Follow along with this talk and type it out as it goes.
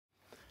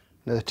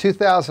Now, the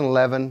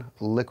 2011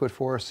 Liquid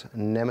Force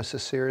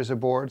Nemesis series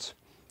of boards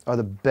are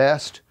the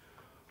best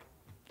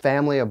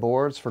family of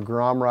boards for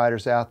Grom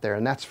riders out there,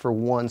 and that's for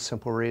one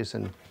simple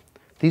reason.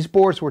 These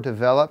boards were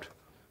developed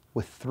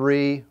with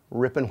 3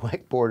 rip and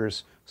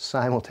wakeboarders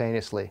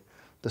simultaneously,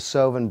 the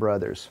Soven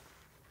brothers.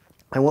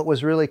 And what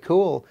was really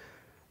cool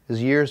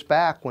is years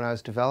back when I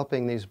was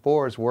developing these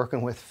boards,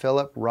 working with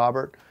Philip,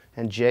 Robert,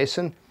 and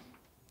Jason,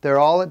 they're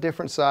all at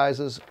different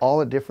sizes,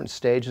 all at different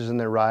stages in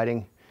their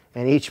riding,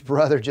 and each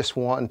brother just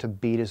wanting to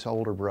beat his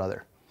older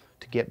brother,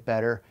 to get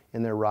better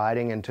in their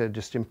riding and to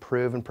just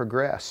improve and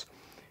progress.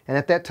 And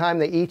at that time,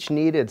 they each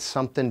needed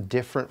something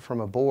different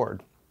from a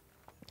board.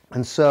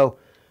 And so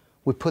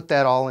we put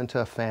that all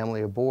into a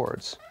family of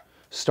boards,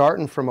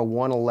 starting from a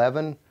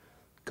 111,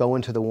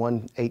 going to the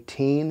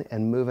 118,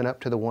 and moving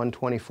up to the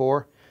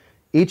 124.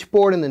 Each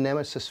board in the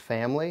Nemesis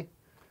family,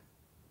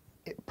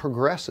 it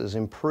progresses,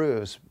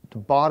 improves. The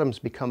bottoms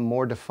become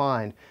more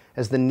defined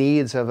as the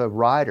needs of a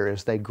rider,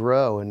 as they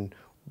grow and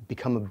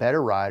become a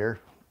better rider,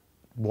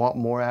 want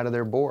more out of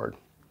their board.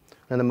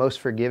 And the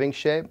most forgiving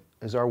shape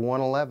is our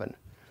 111.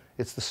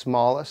 It's the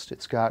smallest,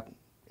 it's got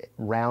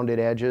rounded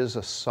edges,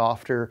 a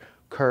softer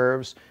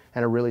curves,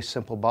 and a really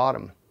simple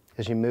bottom.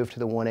 As you move to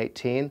the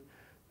 118,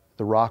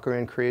 the rocker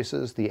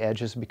increases, the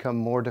edges become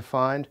more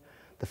defined,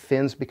 the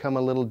fins become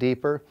a little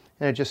deeper,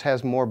 and it just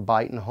has more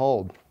bite and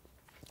hold.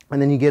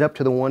 And then you get up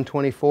to the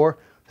 124,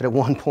 that at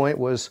one point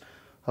was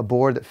a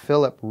board that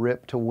Philip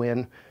ripped to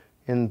win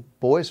in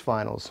boys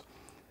finals.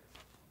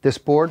 This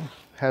board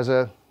has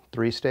a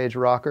 3-stage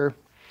rocker,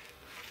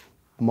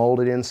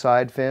 molded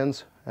inside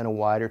fins, and a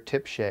wider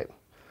tip shape.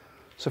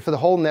 So for the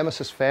whole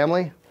Nemesis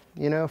family,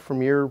 you know,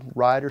 from your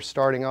rider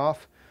starting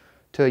off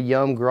to a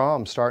young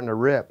Grom starting to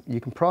rip,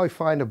 you can probably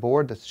find a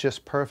board that's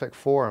just perfect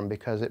for him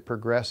because it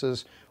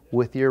progresses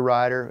with your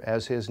rider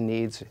as his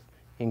needs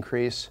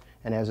increase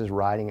and as his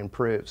riding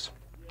improves.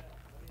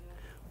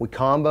 We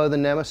combo the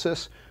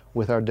Nemesis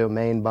with our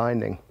domain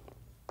binding.